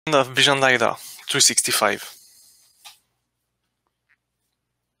of VisionLidar 365.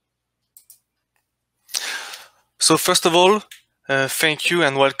 So first of all, thank you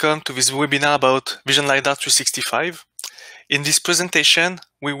and welcome to this webinar about VisionLidar 365. In this presentation,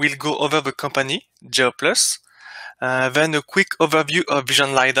 we will go over the company, Geo-Plus, then a quick overview of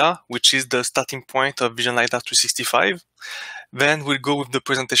VisionLidar, which is the starting point of VisionLidar 365. Then we'll go with the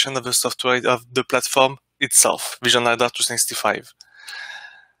presentation of the software of the platform itself, VisionLidar 365.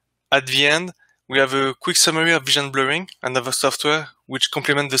 At the end, we have a quick summary of vision blurring and other software which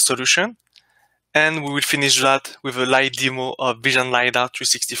complement the solution. And we will finish that with a live demo of VisionLidar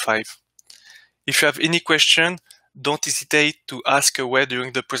 365. If you have any question, don't hesitate to ask away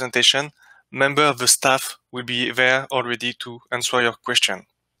during the presentation. Member of the staff will be there already to answer your question.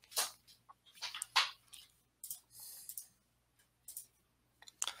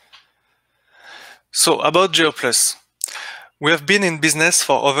 So about Geo-Plus. We have been in business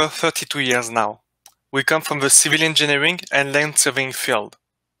for over 32 years now. We come from the civil engineering and land surveying field.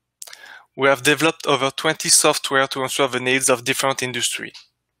 We have developed over 20 software to answer the needs of different industries.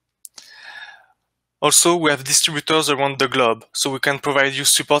 Also, we have distributors around the globe, so we can provide you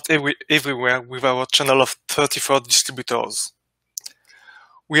support everywhere with our channel of 34 distributors.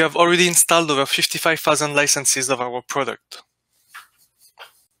 We have already installed over 55,000 licenses of our product.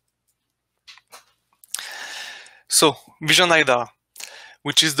 So, VisionLidar,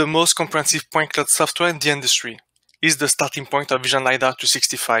 which is the most comprehensive point cloud software in the industry, is the starting point of VisionLidar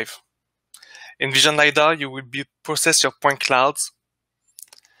 365. In VisionLidar, you will process your point clouds,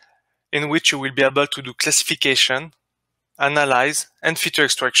 in which you will be able to do classification, analyze, and feature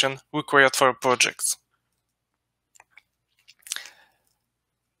extraction required for a project.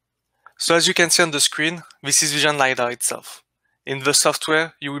 So as you can see on the screen, this is VisionLidar itself. In the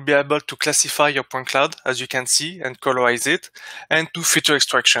software, you will be able to classify your point cloud, as you can see, and colorize it, and do feature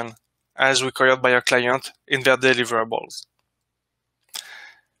extraction, as required by your client in their deliverables.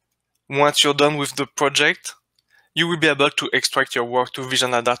 Once you're done with the project, you will be able to extract your work to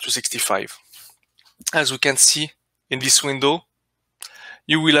VisionLidar 365. As we can see in this window,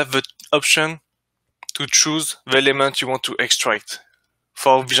 you will have the option to choose the element you want to extract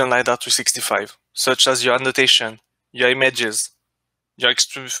for VisionLidar 365, such as your annotation, your images,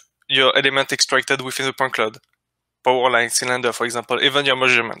 your element extracted within the point cloud, power line, cylinder, for example, even your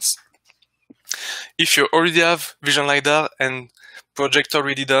measurements. If you already have VisionLidar and project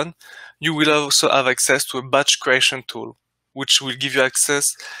already done, you will also have access to a batch creation tool, which will give you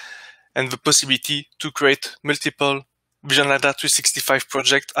access and the possibility to create multiple VisionLidar 365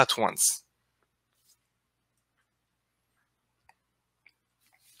 projects at once.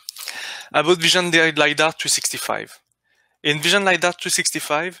 About VisionLidar 365. In VisionLidar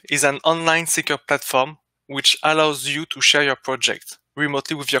 365 is an online secure platform which allows you to share your project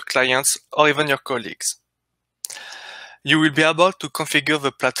remotely with your clients or even your colleagues. You will be able to configure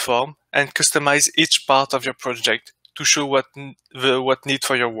the platform and customize each part of your project to show what need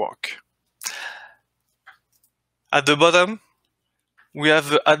for your work. At the bottom, we have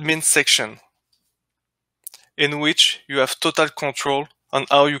the admin section, in which you have total control on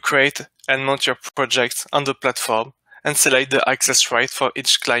how you create and mount your projects on the platform and select the access right for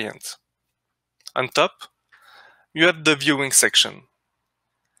each client. On top, you have the viewing section,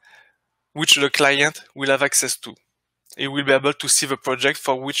 which the client will have access to. He will be able to see the project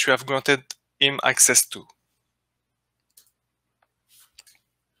for which you have granted him access to.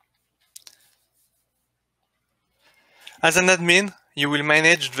 As an admin, you will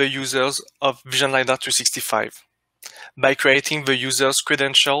manage the users of VisionLidar 365 by creating the user's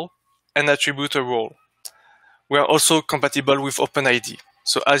credential and attribute a role. We are also compatible with OpenID.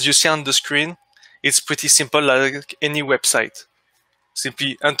 So as you see on the screen, it's pretty simple like any website.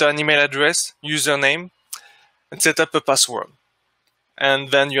 Simply enter an email address, username, and set up a password.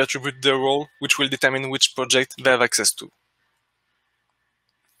 And then you attribute the role, which will determine which project they have access to.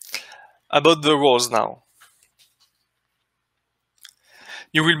 About the roles now.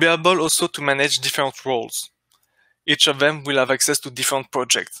 You will be able also to manage different roles. Each of them will have access to different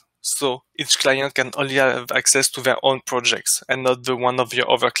projects. So each client can only have access to their own projects and not the one of your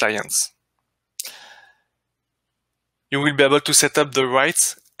other clients. You will be able to set up the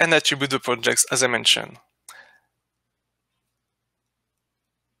rights and attribute the projects as I mentioned.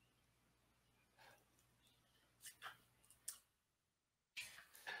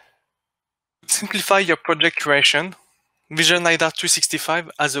 To simplify your project creation, VisionLidar 365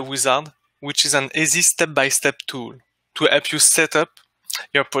 has a wizard, which is an easy step-by-step tool to help you set up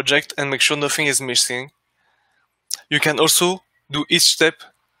your project and make sure nothing is missing. You can also do each step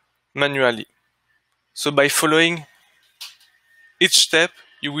manually. So by following each step,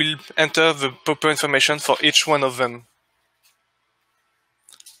 you will enter the proper information for each one of them.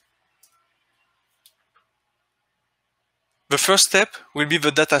 The first step will be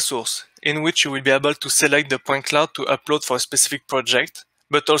the data source, in which you will be able to select the point cloud to upload for a specific project,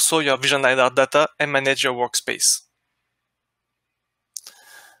 but also your VisionLidar data and manage your workspace.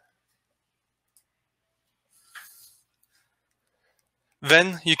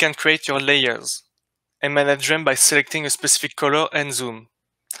 Then you can create your layers and manage them by selecting a specific color and zoom.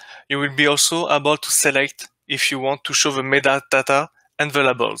 You will be also able to select if you want to show the metadata and the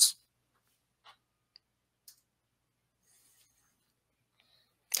labels.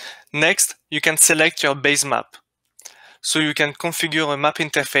 Next, you can select your base map. So you can configure a map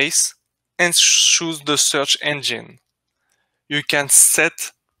interface and choose the search engine. You can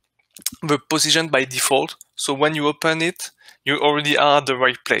set the position by default, so when you open it, you already are at the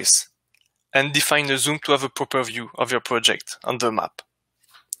right place, and define a zoom to have a proper view of your project on the map.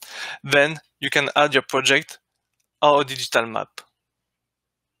 Then you can add your project or a digital map.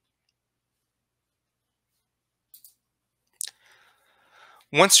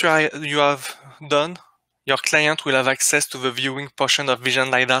 Once you have done, your client will have access to the viewing portion of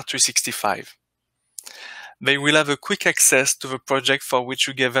VisionLidar 365. They will have a quick access to the project for which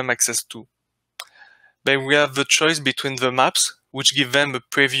you gave them access to. They will have the choice between the maps, which give them a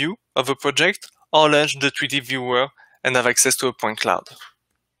preview of a project, or launch the 3D viewer and have access to a point cloud.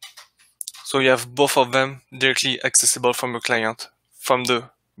 So you have both of them directly accessible from your client, from the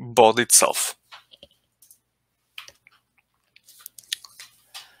board itself.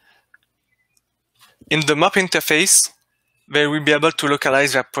 In the map interface, they will be able to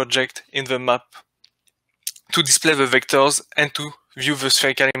localize their project in the map, to display the vectors and to view the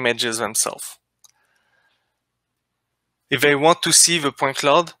spherical images themselves. If they want to see the point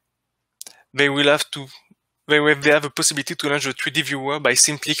cloud, they have a possibility to launch the 3D viewer by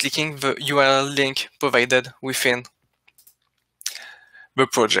simply clicking the URL link provided within the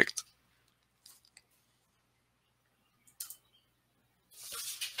project.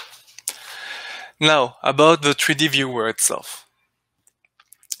 Now, about the 3D viewer itself.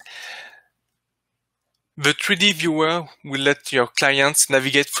 The 3D viewer will let your clients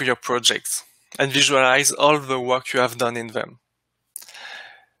navigate through your projects and visualize all the work you have done in them.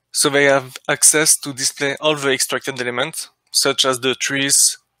 So they have access to display all the extracted elements, such as the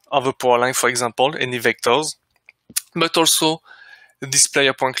trees or the power line, for example, any vectors, but also display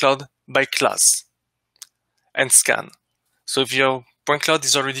your point cloud by class and scan. So if your point cloud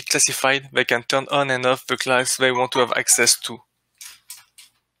is already classified, they can turn on and off the class they want to have access to.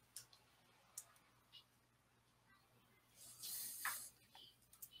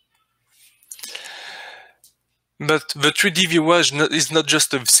 But the 3D viewer is not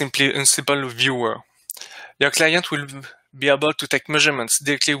just a simple viewer. Your client will be able to take measurements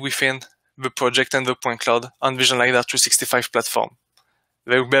directly within the project and the point cloud on VisionLidar 365 platform.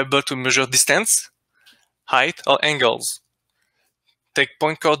 They will be able to measure distance, height, or angles, take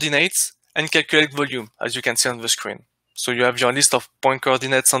point coordinates, and calculate volume, as you can see on the screen. So you have your list of point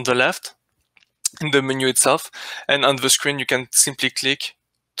coordinates on the left, in the menu itself, and on the screen you can simply click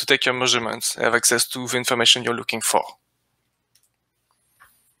to take your measurements and have access to the information you're looking for.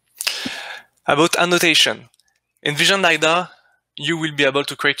 About annotation. In VisionLidar, you will be able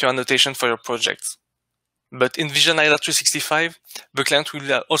to create your annotation for your project. But in VisionLidar 365, the client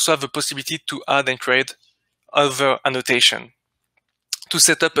will also have the possibility to add and create other annotation to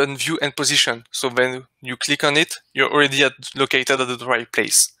set up a view and position. So when you click on it, you're already located at the right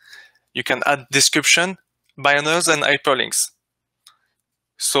place. You can add description, banners, and hyperlinks,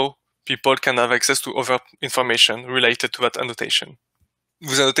 so people can have access to other information related to that annotation.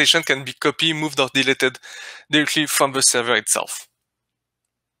 This annotation can be copied, moved, or deleted directly from the server itself.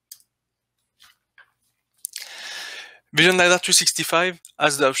 VisionLidar 365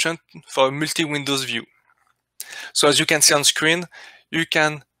 has the option for a multi-windows view. So as you can see on screen, you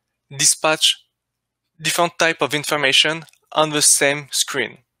can dispatch different type of information on the same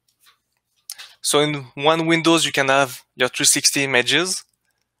screen. So in one Windows, you can have your 360 images.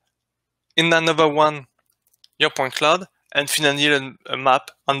 In another one, your point cloud, and finally a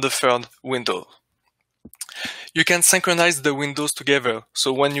map on the third window. You can synchronize the windows together.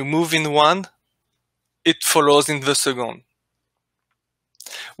 So when you move in one, it follows in the second,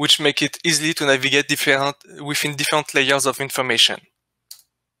 which make it easy to navigate within different layers of information.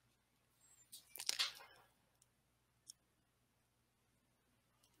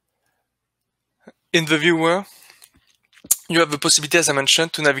 In the viewer, you have the possibility, as I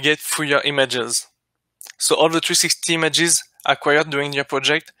mentioned, to navigate through your images. So all the 360 images acquired during your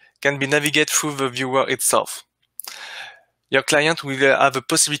project can be navigated through the viewer itself. your client will have a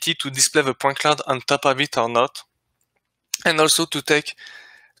possibility to display the point cloud on top of it or not, and also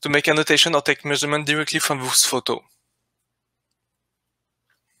to make annotation or take measurement directly from this photo.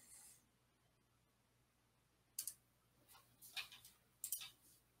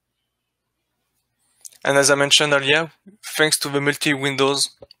 And as I mentioned earlier, thanks to the multi-windows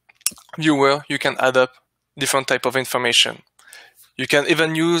viewer, you can add up different type of information. You can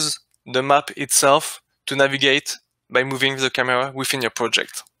even use the map itself to navigate by moving the camera within your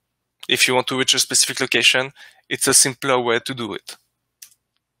project. If you want to reach a specific location, it's a simpler way to do it.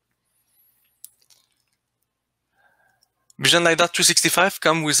 VisionLidar 365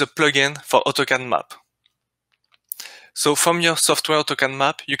 comes with a plugin for AutoCAD map. So from your software AutoCAD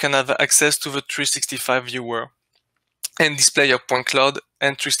map, you can have access to the 365 viewer and display your point cloud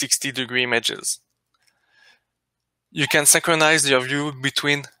and 360-degree images. You can synchronize your view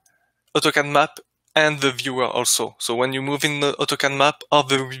between AutoCAD map and the viewer also. So when you move in the AutoCAD map of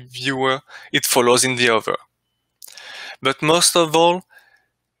the viewer, it follows in the other. But most of all,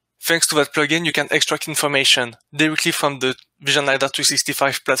 thanks to that plugin, you can extract information directly from the VisionLidar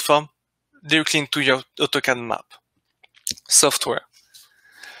 365 platform directly into your AutoCAD map software,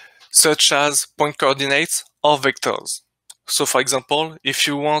 such as point coordinates or vectors. So for example, if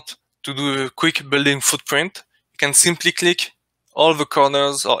you want to do a quick building footprint, you can simply click all the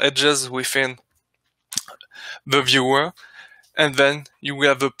corners or edges within the viewer, and then you will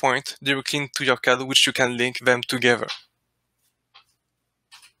have a point directly into your CAD which you can link them together.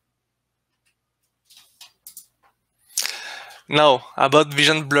 Now, about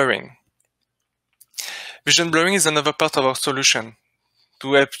vision blurring. Vision blurring is another part of our solution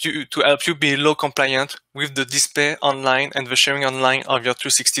to help you be law compliant with the display online and the sharing online of your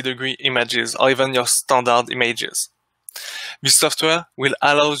 360-degree images or even your standard images. This software will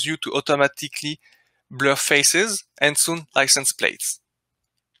allow you to automatically blur faces and soon license plates.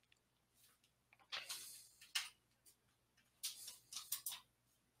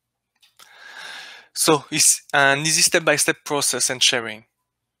 So it's an easy step-by-step process and sharing.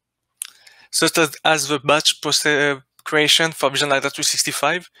 Such as the batch creation for VisionLidar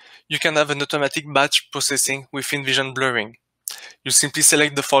 365, you can have an automatic batch processing within vision blurring. You simply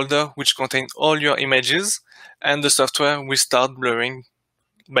select the folder which contains all your images, and the software will start blurring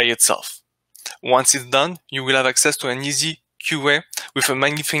by itself. Once it's done, you will have access to an easy QA with a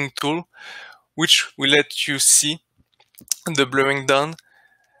magnifying tool which will let you see the blurring done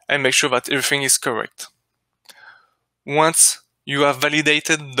and make sure that everything is correct. Once you have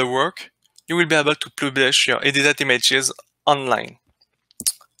validated the work, you will be able to publish your edited images online,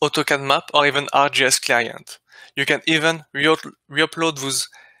 AutoCAD map, or even RGS client. You can even re-upload those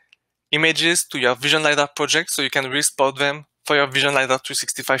images to your VisionLidar project so you can re-export them for your VisionLidar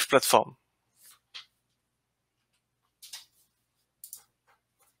 365 platform.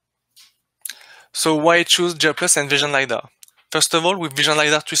 So why choose Geo-Plus and VisionLidar? First of all, with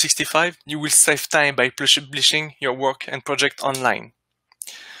VisionLidar 365, you will save time by publishing your work and project online,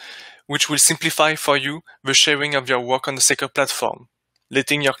 which will simplify for you the sharing of your work on the secure platform,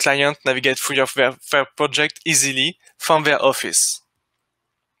 letting your client navigate through their project easily from their office.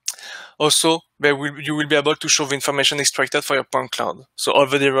 Also, you will be able to show the information extracted for your point cloud, so all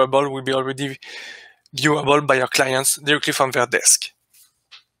the deliverables will be already viewable by your clients directly from their desk.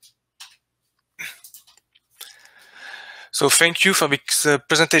 So thank you for this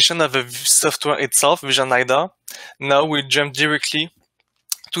presentation of the software itself, VisionLidar. Now we'll jump directly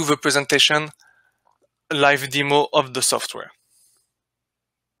to the presentation live demo of the software.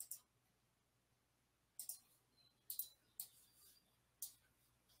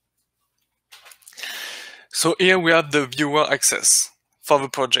 So here we have the viewer access for the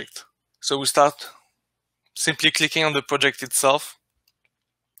project. So we start simply clicking on the project itself,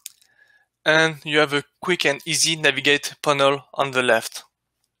 and you have a quick and easy navigate panel on the left.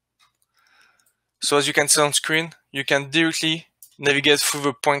 So as you can see on screen, you can directly navigate through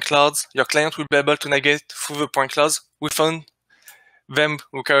the point clouds. Your client will be able to navigate through the point clouds without them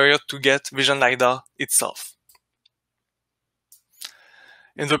required to get VisionLidar itself.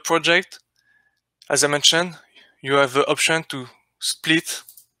 In the project, as I mentioned, you have the option to split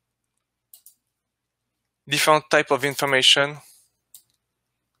different type of information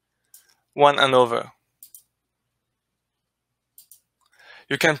one another.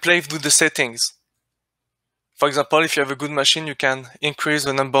 You can play with the settings. For example, if you have a good machine, you can increase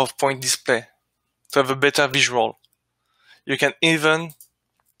the number of point display to have a better visual. You can even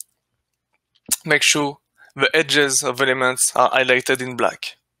make sure the edges of elements are highlighted in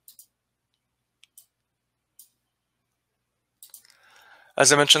black.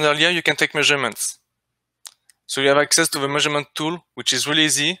 As I mentioned earlier, you can take measurements. So you have access to the measurement tool, which is really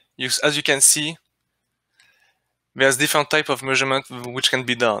easy. As you can see, there's different type of measurement which can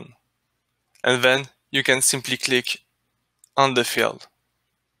be done. And then you can simply click on the field.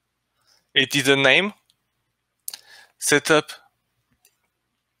 It is a name, setup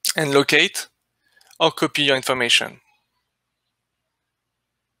and locate, or copy your information.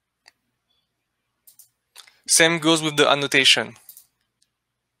 Same goes with the annotation.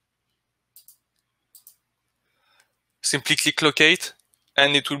 Simply click locate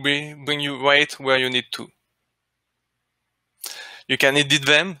and it will bring you right where you need to. You can edit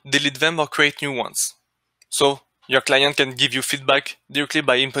them, delete them, or create new ones. So your client can give you feedback directly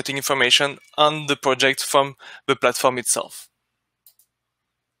by inputting information on the project from the platform itself.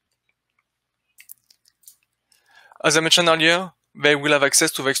 As I mentioned earlier, they will have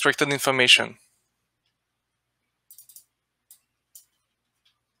access to the extracted information.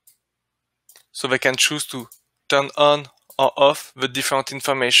 So they can choose to turn on or off the different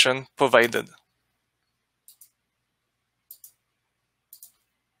information provided.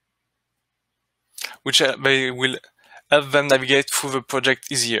 Which they will help them navigate through the project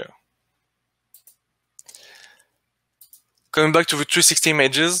easier. Coming back to the 360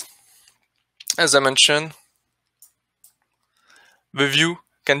 images, as I mentioned, the view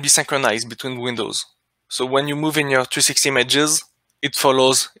can be synchronized between windows. So when you move in your 360 images, it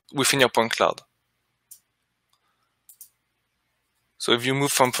follows within your point cloud. So if you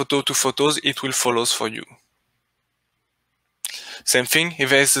move from photo to photos, it will follow for you. Same thing,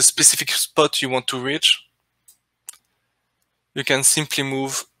 if there is a specific spot you want to reach, you can simply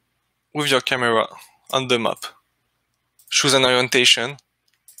move with your camera on the map. Choose an orientation,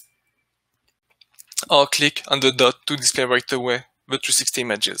 or click on the dot to display right away the 360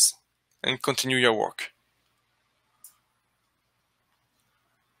 images, and continue your work.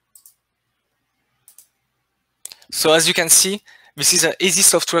 So as you can see, this is an easy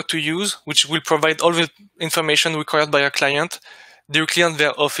software to use, which will provide all the information required by your client directly on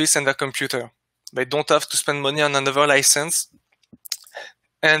their office and their computer. They don't have to spend money on another license,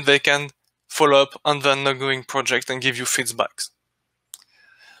 and they can follow up on the ongoing project and give you feedbacks.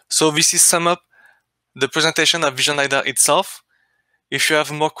 So this is sum up the presentation of VisionLidar itself. If you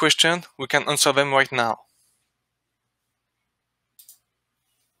have more questions, we can answer them right now.